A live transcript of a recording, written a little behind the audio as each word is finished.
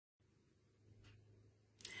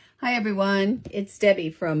Hi everyone, it's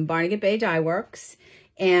Debbie from Barnegat Bay Dye Works,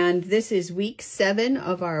 and this is week 7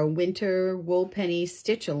 of our winter wool penny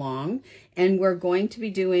stitch along, and we're going to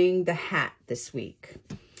be doing the hat this week.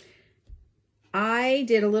 I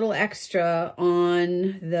did a little extra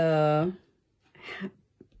on the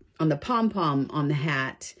pom-pom on the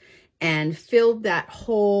hat and filled that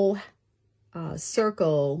whole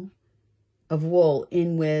circle of wool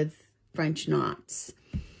in with French knots.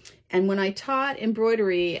 And when I taught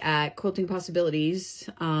embroidery at Quilting Possibilities,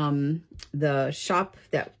 the shop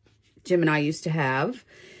that Jim and I used to have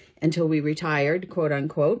until we retired, quote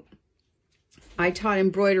unquote, I taught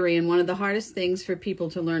embroidery, and one of the hardest things for people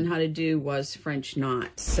to learn how to do was French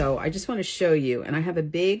knots. So I just want to show you. And I have a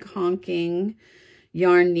big honking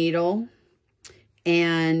yarn needle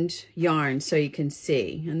and yarn so you can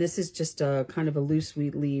see. And this is just a kind of a loose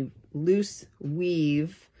weave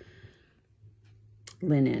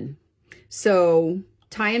linen. So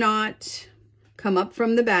tie a knot, come up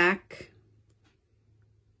from the back,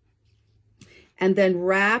 and then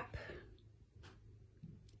wrap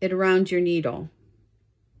it around your needle.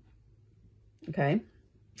 Okay?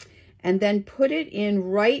 And then put it in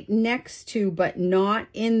right next to, but not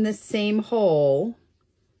in the same hole,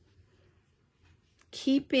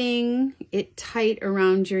 keeping it tight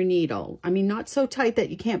around your needle. I mean, not so tight that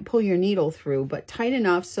you can't pull your needle through, but tight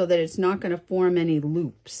enough so that it's not going to form any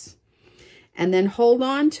loops. And then hold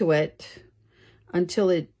on to it until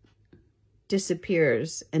it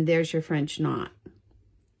disappears, and there's your French knot.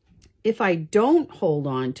 If I don't hold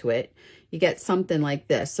on to it, you get something like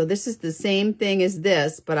this. So this is the same thing as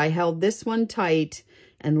this, but I held this one tight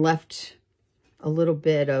and left a little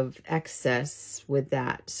bit of excess with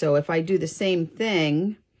that. So if I do the same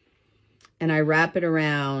thing and I wrap it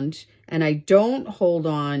around and I don't hold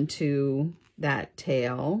on to that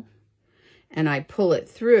tail and I pull it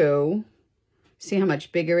through, see how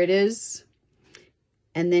much bigger it is?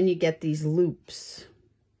 And then you get these loops.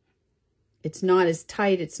 It's not as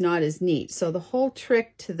tight, it's not as neat. So the whole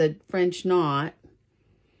trick to the French knot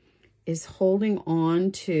is holding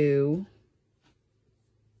on to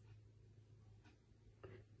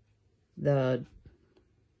the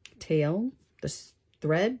tail, the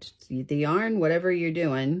thread, the yarn, whatever you're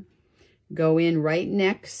doing. Go in right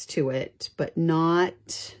next to it, but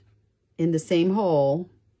not in the same hole.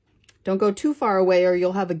 Don't go too far away or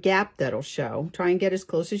you'll have a gap that'll show. Try and get as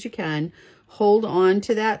close as you can. Hold on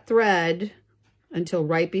to that thread until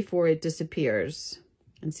right before it disappears.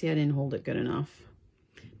 And see, I didn't hold it good enough.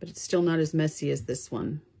 But it's still not as messy as this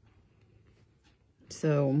one.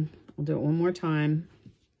 So I'll do it one more time.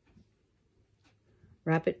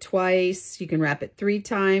 Wrap it twice. You can wrap it 3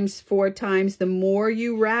 times, 4 times. The more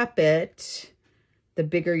you wrap it, the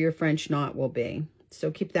bigger your French knot will be. So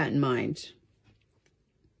keep that in mind.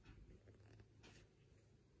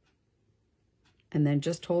 And then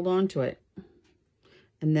just hold on to it.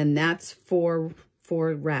 And then that's four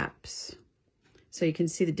wraps. So you can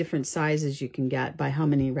see the different sizes you can get by how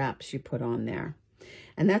many wraps you put on there.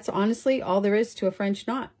 And that's honestly all there is to a French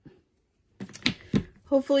knot.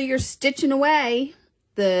 Hopefully you're stitching away.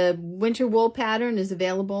 The winter wool pattern is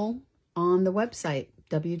available on the website,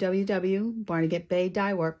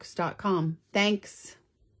 www.barnegatbaydyeworks.com. Thanks.